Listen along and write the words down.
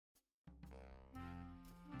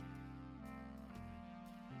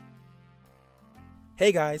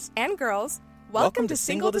Hey guys, and girls, welcome to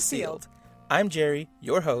Single to Sealed. I'm Jerry,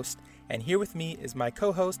 your host, and here with me is my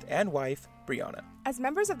co-host and wife, Brianna. As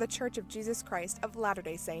members of the Church of Jesus Christ of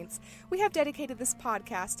Latter-day Saints, we have dedicated this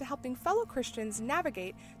podcast to helping fellow Christians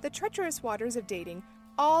navigate the treacherous waters of dating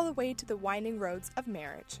all the way to the winding roads of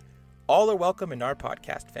marriage. All are welcome in our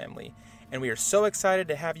podcast family, and we are so excited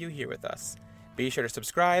to have you here with us. Be sure to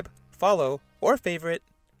subscribe, follow, or favorite.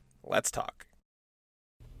 Let's talk.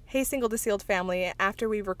 Hey, Single to Sealed family, after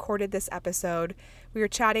we recorded this episode, we were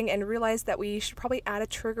chatting and realized that we should probably add a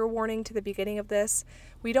trigger warning to the beginning of this.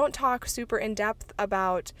 We don't talk super in-depth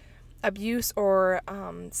about abuse or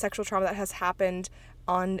sexual trauma that has happened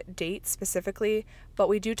on dates specifically, but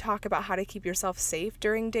we do talk about how to keep yourself safe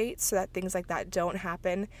during dates so that things like that don't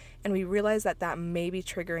happen, and we realize that that may be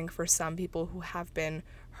triggering for some people who have been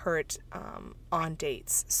hurt on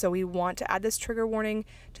dates. So we want to add this trigger warning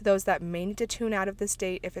to those that may need to tune out of this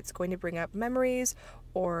date if it's going to bring up memories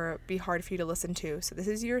or be hard for you to listen to. So this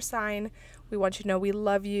is your sign. We want you to know we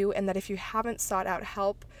love you, and that if you haven't sought out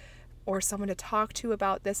help or someone to talk to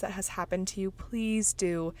about this that has happened to you, please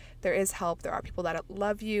do. There is help. There are people that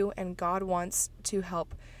love you, and God wants to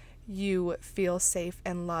help you feel safe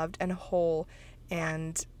and loved and whole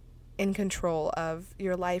and in control of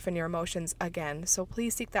your life and your emotions again. So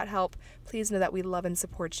please seek that help. Please know that we love and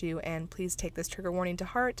support you, and please take this trigger warning to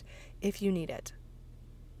heart if you need it.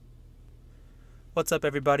 What's up,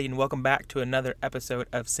 everybody, and welcome back to another episode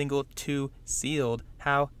of Single to Sealed.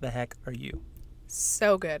 How the heck are you?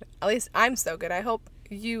 So good. At least I'm so good. I hope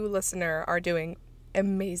you, listener, are doing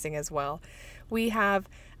amazing as well. We have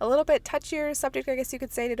a little bit touchier subject, I guess you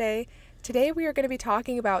could say, today. Today we are going to be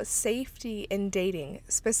talking about safety in dating.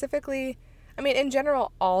 Specifically, in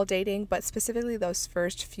general, all dating, but specifically those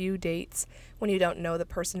first few dates when you don't know the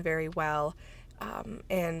person very well,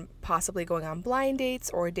 and possibly going on blind dates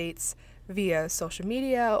or dates via social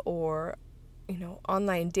media or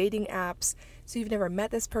online dating apps. So you've never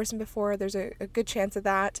met this person before. There's a good chance of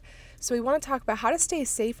that. So we want to talk about how to stay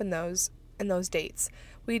safe in those dates.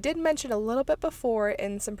 We did mention a little bit before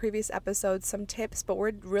in some previous episodes some tips, but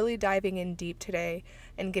we're really diving in deep today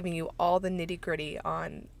and giving you all the nitty-gritty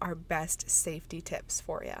on our best safety tips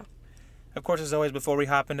for you. Of course, as always, before we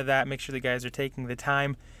hop into that, make sure the guys are taking the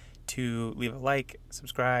time to leave a like,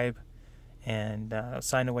 subscribe, and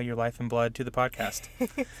sign away your life and blood to the podcast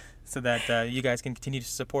so that you guys can continue to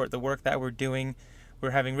support the work that we're doing.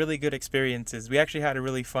 We're having really good experiences. We actually had a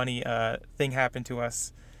really funny thing happen to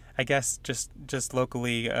us, I guess, just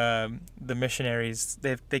locally. The missionaries,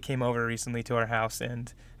 they came over recently to our house,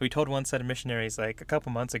 and we told one set of missionaries like a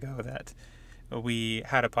couple months ago that we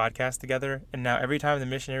had a podcast together, and now every time the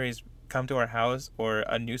missionaries come to our house or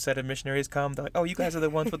a new set of missionaries come, they're like, oh, you guys are the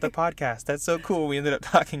ones with the podcast. That's so cool. We ended up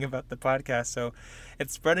talking about the podcast, so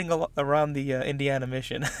it's spreading around the Indiana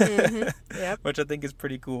mission. Mm-hmm. Yep. Which I think is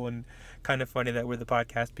pretty cool and kind of funny that we're the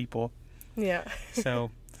podcast people. Yeah.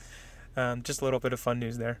 So just a little bit of fun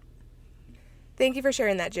news there. Thank you for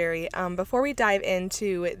sharing that, Jerry. Before we dive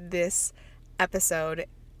into this episode,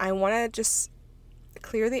 I want to just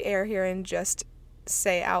clear the air here and just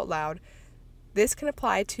say out loud, this can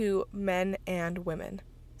apply to men and women.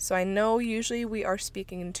 So I know usually we are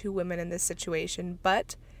speaking to women in this situation,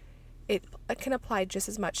 but it can apply just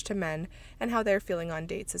as much to men and how they're feeling on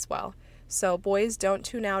dates as well. So boys, don't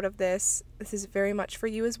tune out of this. This is very much for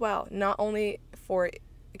you as well. Not only for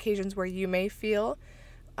occasions where you may feel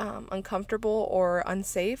uncomfortable or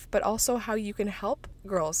unsafe, but also how you can help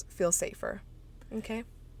girls feel safer. Okay?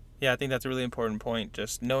 Yeah, I think that's a really important point.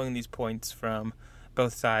 Just knowing these points from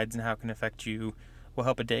both sides and how it can affect you will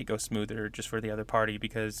help a date go smoother just for the other party,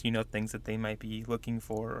 because you know things that they might be looking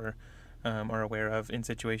for or are aware of in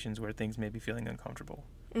situations where things may be feeling uncomfortable.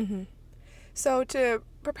 Mm-hmm. So to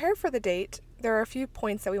prepare for the date, there are a few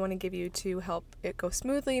points that we want to give you to help it go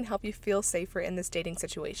smoothly and help you feel safer in this dating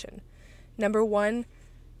situation. Number one,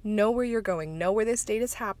 know where you're going. Know where this date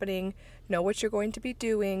is happening. Know what you're going to be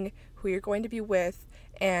doing, who you're going to be with,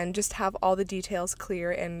 and just have all the details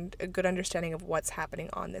clear and a good understanding of what's happening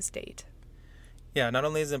on this date. Yeah, not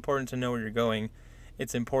only is it important to know where you're going,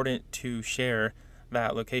 it's important to share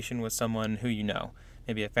that location with someone who you know.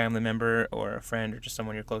 Maybe a family member or a friend or just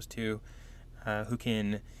someone you're close to who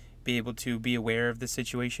can be able to be aware of the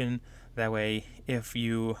situation. That way, if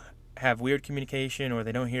you have weird communication or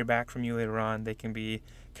they don't hear back from you later on, they can be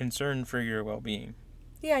concerned for your well-being.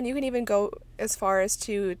 Yeah, and you can even go as far as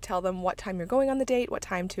to tell them what time you're going on the date, what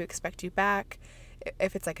time to expect you back,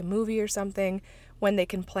 if it's like a movie or something, when they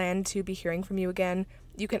can plan to be hearing from you again.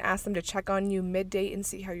 You can ask them to check on you mid-date and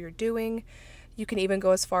see how you're doing. You can even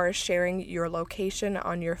go as far as sharing your location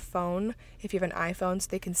on your phone if you have an iPhone, so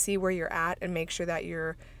they can see where you're at and make sure that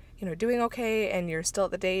you're, doing okay and you're still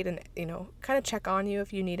at the date, and, kind of check on you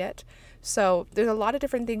if you need it. So there's a lot of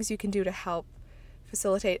different things you can do to help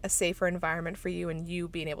facilitate a safer environment for you and you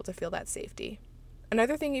being able to feel that safety.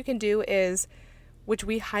 Another thing you can do is, which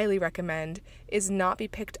we highly recommend, is not be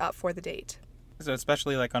picked up for the date. So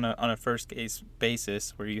especially like on a first case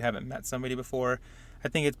basis where you haven't met somebody before, I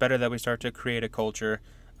think it's better that we start to create a culture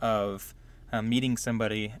of meeting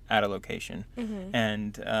somebody at a location. Mm-hmm.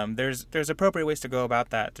 And there's appropriate ways to go about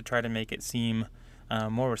that to try to make it seem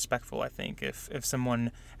more respectful, I think. If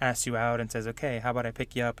someone asks you out and says, okay, how about I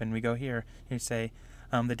pick you up and we go here, you say,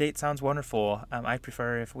 the date sounds wonderful. I'd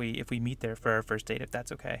prefer if we meet there for our first date, if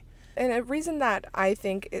that's okay. And a reason that I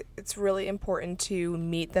think it's really important to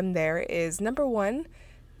meet them there is, number one,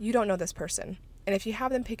 you don't know this person. And if you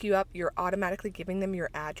have them pick you up, you're automatically giving them your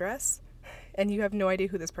address and you have no idea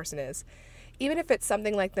who this person is. Even if it's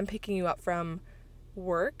something like them picking you up from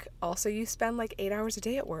work, also you spend like 8 hours a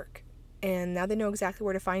day at work and now they know exactly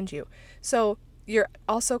where to find you. So you're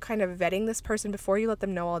also kind of vetting this person before you let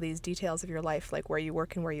them know all these details of your life, like where you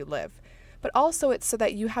work and where you live. But also it's so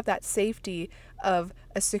that you have that safety of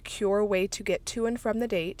a secure way to get to and from the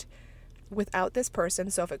date without this person.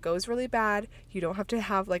 So if it goes really bad, you don't have to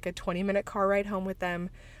have like a 20-minute car ride home with them.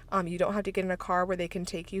 You don't have to get in a car where they can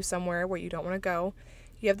take you somewhere where you don't want to go.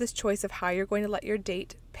 You have this choice of how you're going to let your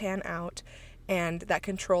date pan out and that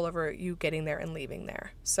control over you getting there and leaving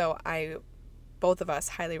there. So both of us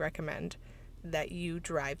highly recommend that you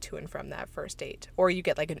drive to and from that first date, or you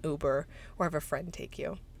get like an Uber or have a friend take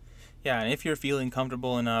you. Yeah, and if you're feeling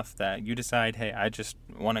comfortable enough that you decide, hey, I just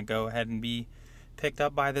want to go ahead and be picked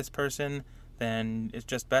up by this person, then it's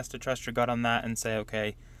just best to trust your gut on that and say,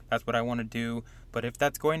 okay, that's what I want to do. But if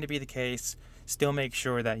that's going to be the case, still make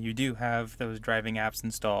sure that you do have those driving apps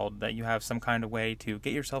installed, that you have some kind of way to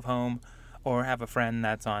get yourself home, or have a friend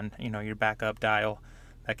that's on, your backup dial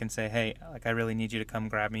that can say, hey, like, I really need you to come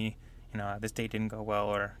grab me. This date didn't go well,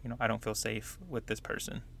 or, I don't feel safe with this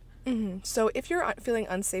person. Mm-hmm. So if you're feeling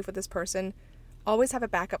unsafe with this person, always have a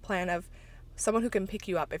backup plan of someone who can pick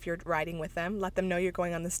you up if you're riding with them. Let them know you're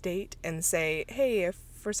going on this date and say, hey, if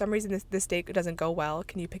for some reason this date doesn't go well,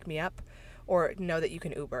 can you pick me up? Or know that you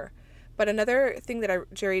can Uber. But another thing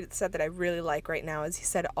that Jerry said that I really like right now is he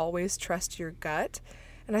said, always trust your gut.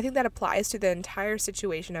 And I think that applies to the entire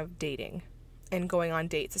situation of dating and going on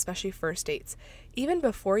dates, especially first dates. Even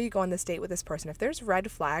before you go on this date with this person, if there's red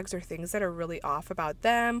flags or things that are really off about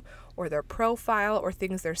them or their profile or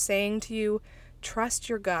things they're saying to you, trust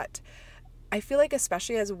your gut. I feel like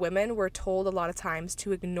especially as women, we're told a lot of times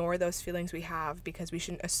to ignore those feelings we have because we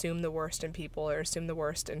shouldn't assume the worst in people or assume the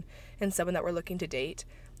worst in someone that we're looking to date.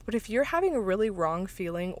 But if you're having a really wrong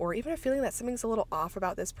feeling or even a feeling that something's a little off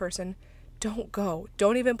about this person, don't go.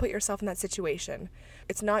 Don't even put yourself in that situation.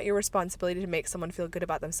 It's not your responsibility to make someone feel good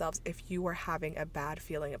about themselves if you are having a bad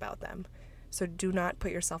feeling about them. So do not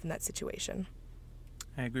put yourself in that situation.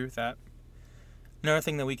 I agree with that. Another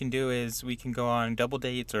thing that we can do is we can go on double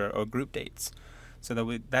dates or group dates.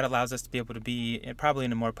 So that allows us to be able to be probably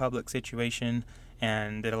in a more public situation,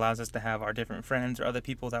 and it allows us to have our different friends or other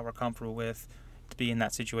people that we're comfortable with to be in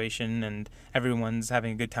that situation, and everyone's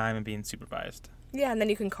having a good time and being supervised. Yeah, and then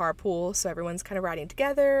you can carpool, so everyone's kind of riding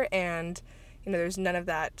together, and there's none of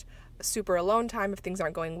that super alone time if things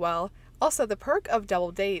aren't going well. Also, the perk of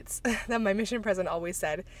double dates that my mission president always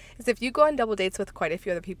said is if you go on double dates with quite a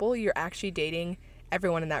few other people, you're actually dating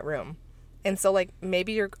everyone in that room. And so, like,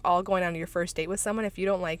 maybe you're all going on your first date with someone. If you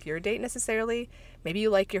don't like your date necessarily, maybe you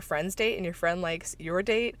like your friend's date and your friend likes your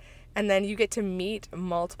date, and then you get to meet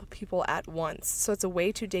multiple people at once. So it's a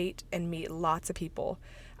way to date and meet lots of people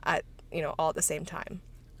at all at the same time.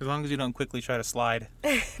 As long as you don't quickly try to slide.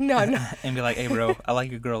 No. And be like, hey, bro, I like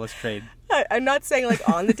your girl, let's trade. I'm not saying, like,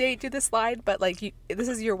 on the date do the slide, but, like, this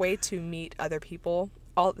is your way to meet other people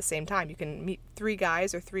all at the same time. You can meet 3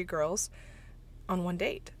 guys or 3 girls on one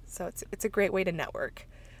date. So it's a great way to network.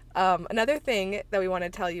 Another thing that we want to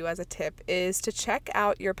tell you as a tip is to check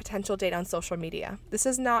out your potential date on social media. This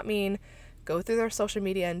does not mean go through their social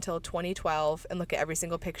media until 2012 and look at every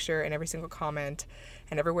single picture and every single comment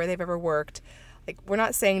and everywhere they've ever worked. Like, we're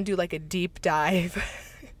not saying do like a deep dive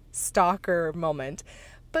stalker moment,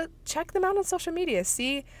 but check them out on social media.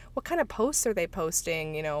 See what kind of posts are they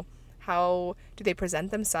posting, how do they present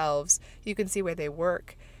themselves. You can see where they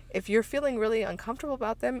work. If you're feeling really uncomfortable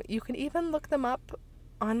about them, you can even look them up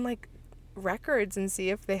on like records and see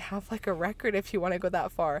if they have like a record if you want to go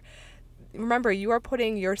that far. Remember, you are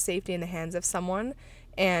putting your safety in the hands of someone,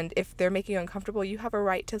 and if they're making you uncomfortable, you have a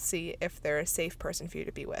right to see if they're a safe person for you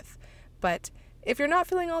to be with. But if you're not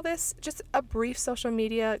feeling all this, just a brief social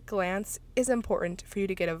media glance is important for you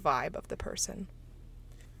to get a vibe of the person.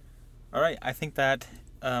 All right, I think that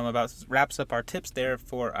about wraps up our tips there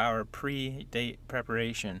for our pre-date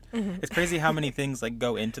preparation. It's crazy how many things like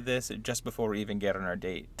go into this just before we even get on our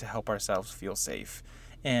date to help ourselves feel safe.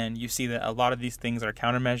 And you see that a lot of these things are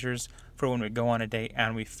countermeasures for when we go on a date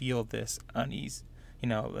and we feel this unease. You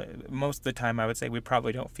know, most of the time I would say we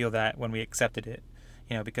probably don't feel that when we accepted it,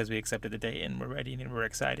 you know, because we accepted the date and we're ready and we're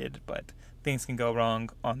excited, but things can go wrong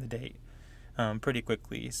on the date pretty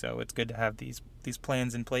quickly. So it's good to have these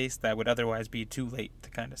plans in place that would otherwise be too late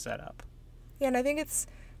to kind of set up. Yeah, and I think it's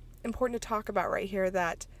important to talk about right here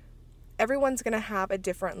that everyone's going to have a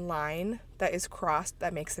different line that is crossed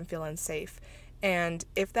that makes them feel unsafe. And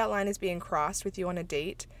if that line is being crossed with you on a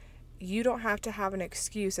date, you don't have to have an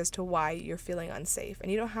excuse as to why you're feeling unsafe.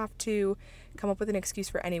 And you don't have to come up with an excuse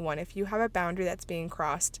for anyone. If you have a boundary that's being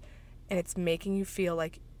crossed and it's making you feel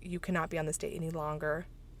like you cannot be on this date any longer,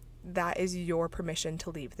 that is your permission to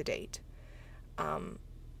leave the date.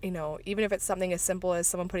 You know, even if it's something as simple as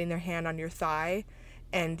someone putting their hand on your thigh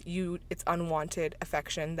and it's unwanted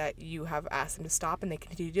affection that you have asked them to stop and they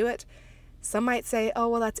continue to do it. Some might say, oh,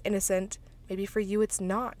 well, that's innocent. Maybe for you it's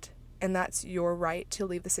not. And that's your right to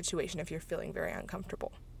leave the situation if you're feeling very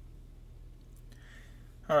uncomfortable.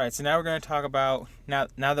 All right, so now we're going to talk about, now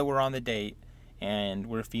that we're on the date and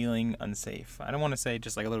we're feeling unsafe. I don't want to say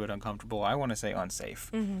just like a little bit uncomfortable. I want to say unsafe.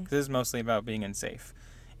 Because this is mostly about being unsafe.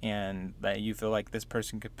 And that you feel like this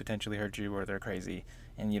person could potentially hurt you or they're crazy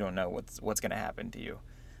and you don't know what's going to happen to you.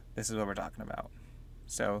 This is what we're talking about.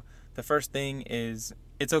 So the first thing is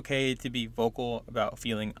it's okay to be vocal about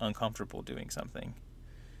feeling uncomfortable doing something.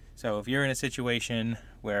 So if you're in a situation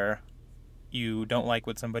where you don't like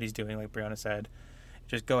what somebody's doing, like Brianna said,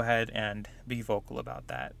 just go ahead and be vocal about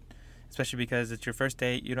that. Especially because it's your first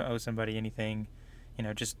date, you don't owe somebody anything. You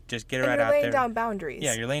know, just get it right out there. And you're laying down boundaries.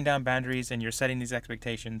 Yeah, you're laying down boundaries and you're setting these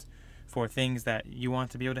expectations for things that you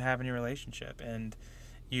want to be able to have in your relationship. And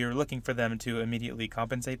you're looking for them to immediately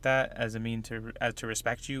compensate that as a mean to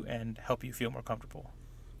respect you and help you feel more comfortable.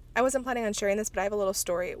 I wasn't planning on sharing this, but I have a little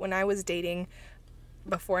story. When I was dating,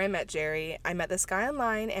 before I met Jerry, I met this guy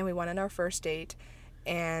online and we went on our first date.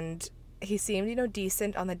 And he seemed,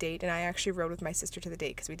 decent on the date. And I actually rode with my sister to the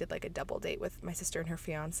date because we did like a double date with my sister and her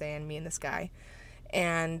fiance and me and this guy.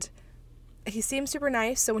 And he seemed super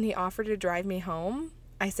nice. So when he offered to drive me home,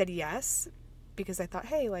 I said yes because I thought,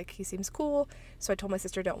 hey, like he seems cool. So I told my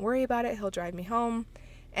sister, don't worry about it. He'll drive me home.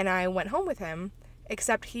 And I went home with him,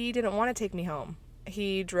 except he didn't want to take me home.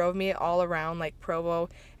 He drove me all around like Provo,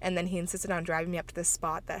 and then he insisted on driving me up to this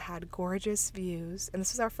spot that had gorgeous views. And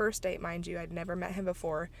this was our first date, mind you. I'd never met him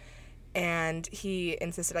before. And he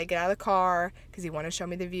insisted I get out of the car because he wanted to show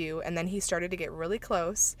me the view. And then he started to get really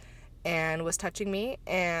close and was touching me,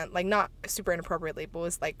 and like not super inappropriately, but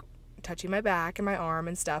was like touching my back and my arm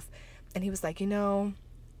and stuff. And he was like,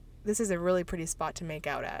 this is a really pretty spot to make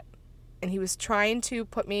out at. And he was trying to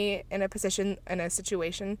put me in a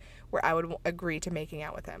situation where I would agree to making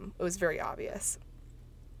out with him. It was very obvious.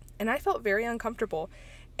 And I felt very uncomfortable.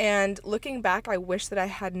 And looking back, I wish that I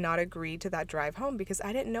had not agreed to that drive home because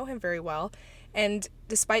I didn't know him very well. And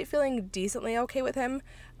despite feeling decently okay with him,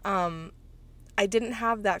 I didn't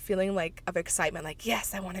have that feeling like of excitement, like,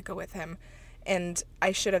 yes, I want to go with him. And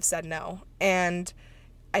I should have said no. And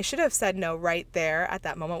I should have said no right there at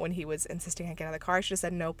that moment when he was insisting I get out of the car. I should have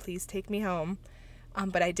said, no, please take me home.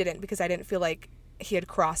 But I didn't because I didn't feel like he had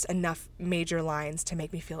crossed enough major lines to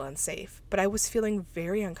make me feel unsafe. But I was feeling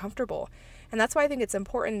very uncomfortable. And that's why I think it's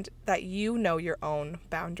important that you know your own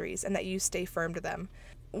boundaries and that you stay firm to them.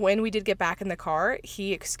 When we did get back in the car,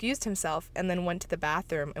 he excused himself and then went to the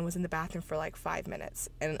bathroom and was in the bathroom for like 5 minutes.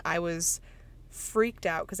 And I was freaked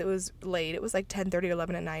out because it was late. It was like 10:30 or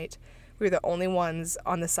 11 at night. We were the only ones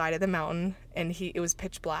on the side of the mountain, and it was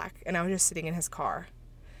pitch black, and I was just sitting in his car.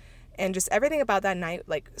 And just everything about that night,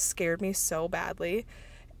 like, scared me so badly.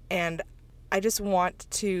 And I just want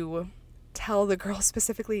to tell the girl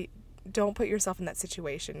specifically, don't put yourself in that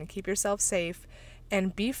situation. Keep yourself safe,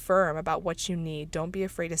 and be firm about what you need. Don't be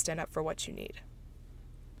afraid to stand up for what you need.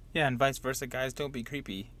 Yeah, and vice versa, guys. Don't be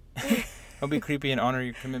creepy. Don't be creepy and honor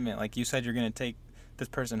your commitment. Like you said, you're going to take this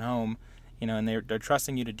person home, and they're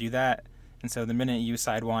trusting you to do that. And so the minute you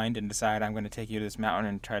sidewind and decide I'm going to take you to this mountain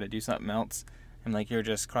and try to do something else, and like you're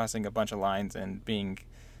just crossing a bunch of lines and being,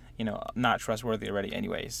 not trustworthy already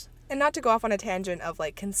anyways. And not to go off on a tangent of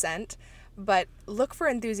like consent, but look for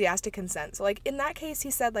enthusiastic consent. So like in that case, he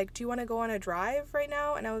said like, do you want to go on a drive right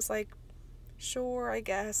now? And I was like, sure, I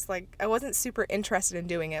guess. Like I wasn't super interested in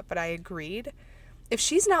doing it, but I agreed. if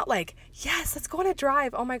she's not like, yes, let's go on a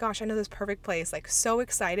drive. Oh my gosh, I know this perfect place. Like so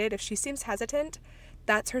excited. If she seems hesitant,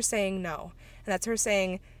 that's her saying no. And that's her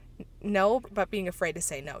saying no, but being afraid to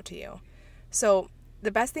say no to you. So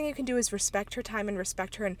the best thing you can do is respect her time and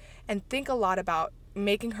respect her and think a lot about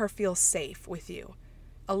making her feel safe with you.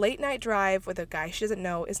 A late night drive with a guy she doesn't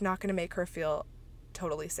know is not going to make her feel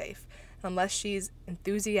totally safe. Unless she's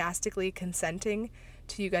enthusiastically consenting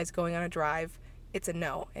to you guys going on a drive, it's a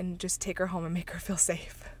no, and just take her home and make her feel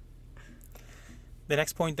safe. The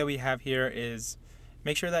next point that we have here is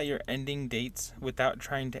make sure that you're ending dates without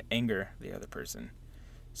trying to anger the other person.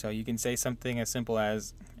 So you can say something as simple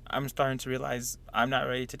as, I'm starting to realize I'm not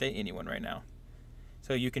ready to date anyone right now.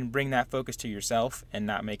 So you can bring that focus to yourself and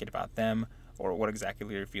not make it about them or what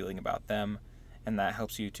exactly you're feeling about them. And that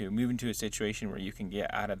helps you to move into a situation where you can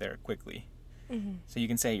get out of there quickly. Mm-hmm. So you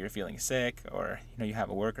can say you're feeling sick, or you have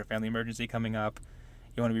a work or family emergency coming up.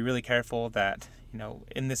 You want to be really careful that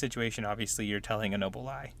in this situation, obviously you're telling a noble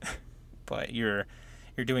lie, but you're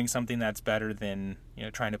doing something that's better than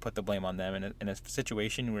trying to put the blame on them in a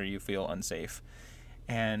situation where you feel unsafe.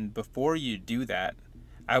 And before you do that,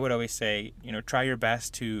 I would always say try your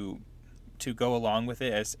best to go along with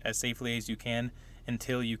it as safely as you can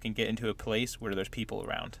until you can get into a place where there's people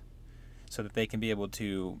around, so that they can be able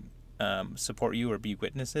to support you or be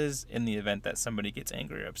witnesses in the event that somebody gets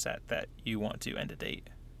angry or upset that you want to end a date.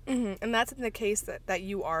 Mm-hmm. And that's in the case that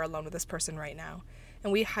you are alone with this person right now.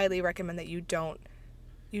 And we highly recommend that you don't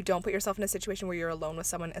put yourself in a situation where you're alone with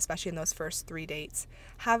someone, especially in those first 3 dates.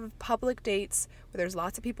 Have public dates where there's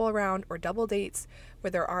lots of people around, or double dates where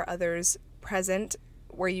there are others present,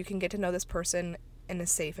 where you can get to know this person in a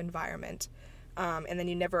safe environment. And then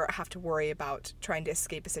you never have to worry about trying to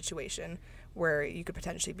escape a situation where you could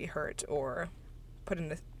potentially be hurt or put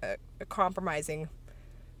in a compromising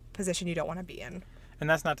position you don't want to be in. And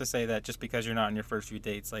that's not to say that just because you're not in your first few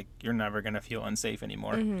dates, like, you're never going to feel unsafe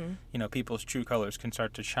anymore. Mm-hmm. People's true colors can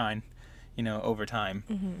start to shine, over time.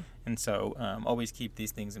 Mm-hmm. And so always keep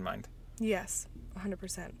these things in mind. Yes,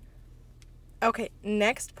 100%. Okay,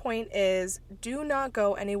 next point is do not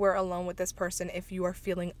go anywhere alone with this person if you are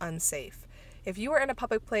feeling unsafe. If you are in a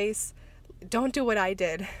public place, don't do what I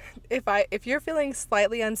did. If you're feeling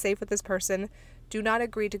slightly unsafe with this person, do not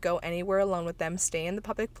agree to go anywhere alone with them. Stay in the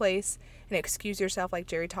public place and excuse yourself like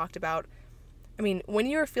Jerry talked about. I mean, when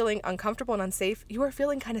you're feeling uncomfortable and unsafe, you are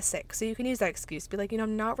feeling kind of sick. So you can use that excuse. Be like,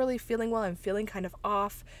 I'm not really feeling well. I'm feeling kind of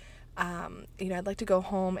off. I'd like to go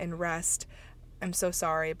home and rest. I'm so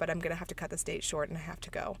sorry, but I'm going to have to cut this date short and I have to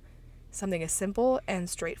go. Something as simple and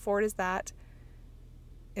straightforward as that.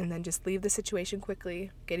 And then just leave the situation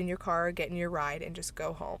quickly, get in your car, get in your ride, and just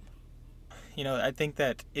go home. I think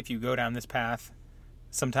that if you go down this path,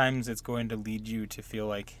 sometimes it's going to lead you to feel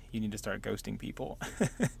like you need to start ghosting people.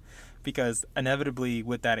 Because inevitably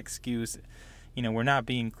with that excuse, we're not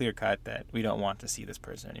being clear-cut that we don't want to see this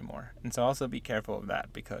person anymore. And so also be careful of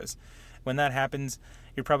that, because when that happens,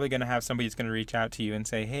 you're probably going to have somebody who's going to reach out to you and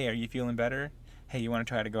say, hey, are you feeling better? Hey, you want to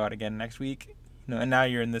try to go out again next week? And now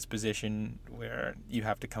you're in this position where you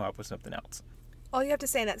have to come up with something else. All you have to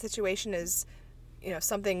say in that situation is,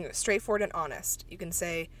 something straightforward and honest. You can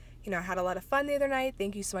say, I had a lot of fun the other night.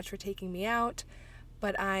 Thank you so much for taking me out.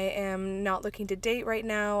 But I am not looking to date right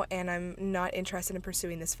now, and I'm not interested in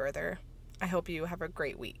pursuing this further. I hope you have a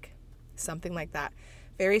great week. Something like that.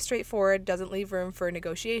 Very straightforward, doesn't leave room for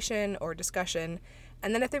negotiation or discussion.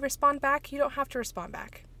 And then if they respond back, you don't have to respond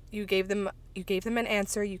back. You gave them an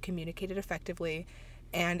answer, you communicated effectively,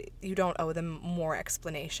 and you don't owe them more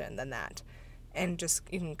explanation than that. And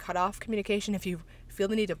you can cut off communication if you feel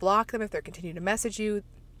the need to block them, if they're continuing to message you.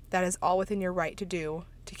 That is all within your right to do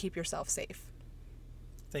to keep yourself safe.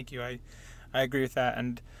 Thank you. I agree with that.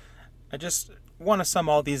 And I just want to sum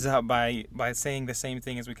all these up by saying the same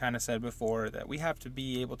thing as we kind of said before, that we have to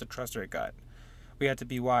be able to trust our gut. We have to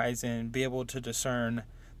be wise and be able to discern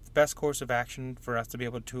the best course of action for us to be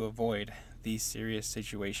able to avoid these serious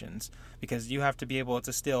situations, because you have to be able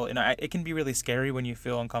to still, it can be really scary when you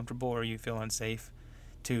feel uncomfortable or you feel unsafe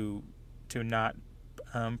to not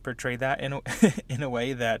portray that in a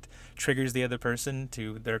way that triggers the other person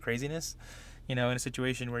to their craziness, in a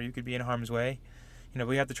situation where you could be in harm's way.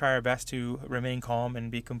 We have to try our best to remain calm and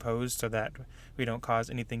be composed so that we don't cause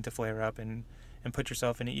anything to flare up and put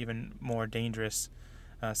yourself in an even more dangerous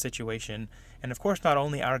situation. And of course, not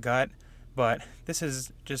only our gut, but this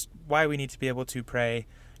is just why we need to be able to pray,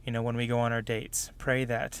 when we go on our dates. Pray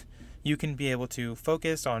that you can be able to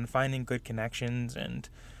focus on finding good connections and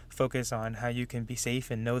focus on how you can be safe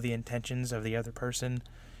and know the intentions of the other person,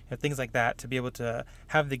 things like that, to be able to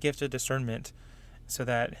have the gift of discernment so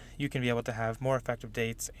that you can be able to have more effective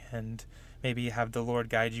dates and maybe have the Lord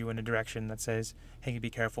guide you in a direction that says, hey, be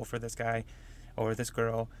careful for this guy or this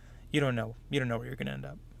girl. You don't know where you're going to end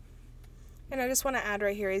up. And I just want to add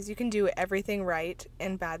right here is you can do everything right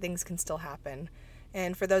and bad things can still happen.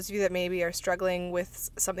 And for those of you that maybe are struggling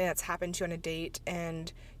with something that's happened to you on a date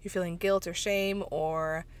and you're feeling guilt or shame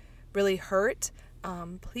or really hurt,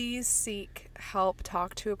 please seek help.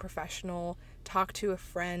 Talk to a professional, talk to a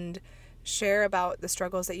friend, share about the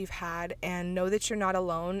struggles that you've had, and know that you're not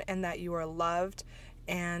alone and that you are loved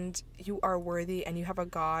and you are worthy and you have a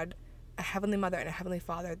God, a Heavenly Mother and a Heavenly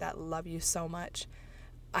Father that love you so much.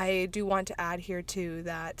 I do want to add here too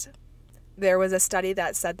that there was a study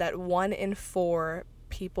that said that 1 in 4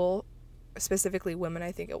 people, specifically women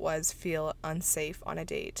I think it was, feel unsafe on a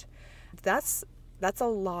date. That's a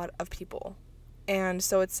lot of people. And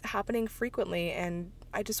so it's happening frequently, and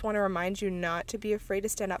I just want to remind you not to be afraid to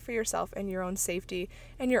stand up for yourself and your own safety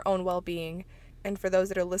and your own well-being. And for those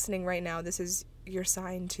that are listening right now, this is your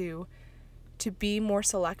sign to be more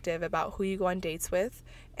selective about who you go on dates with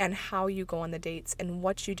and how you go on the dates and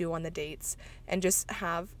what you do on the dates, and just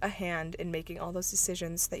have a hand in making all those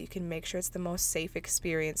decisions so that you can make sure it's the most safe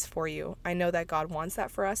experience for you. I know that God wants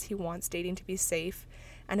that for us. He wants dating to be safe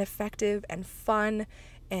and effective and fun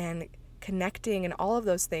and connecting and all of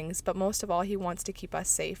those things, but most of all, He wants to keep us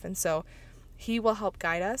safe. And so He will help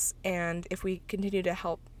guide us, and if we continue to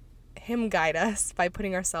help Him guide us by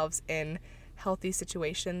putting ourselves in healthy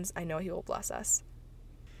situations, I know He will bless us.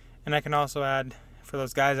 And I can also add, for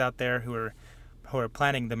those guys out there who are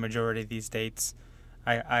planning the majority of these dates,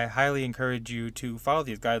 I highly encourage you to follow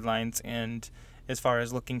these guidelines, and as far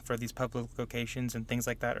as looking for these public locations and things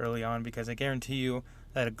like that early on, because I guarantee you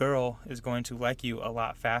that a girl is going to like you a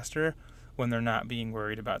lot faster when they're not being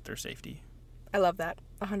worried about their safety. I love that,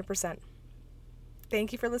 100%.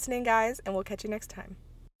 Thank you for listening, guys, and we'll catch you next time.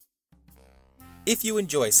 If you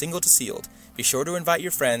enjoy Single to Sealed, be sure to invite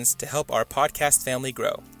your friends to help our podcast family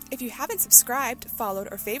grow. If you haven't subscribed, followed,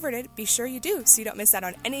 or favorited, be sure you do so you don't miss out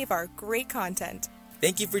on any of our great content.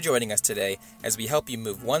 Thank you for joining us today as we help you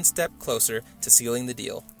move one step closer to sealing the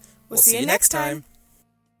deal. We'll see you next time.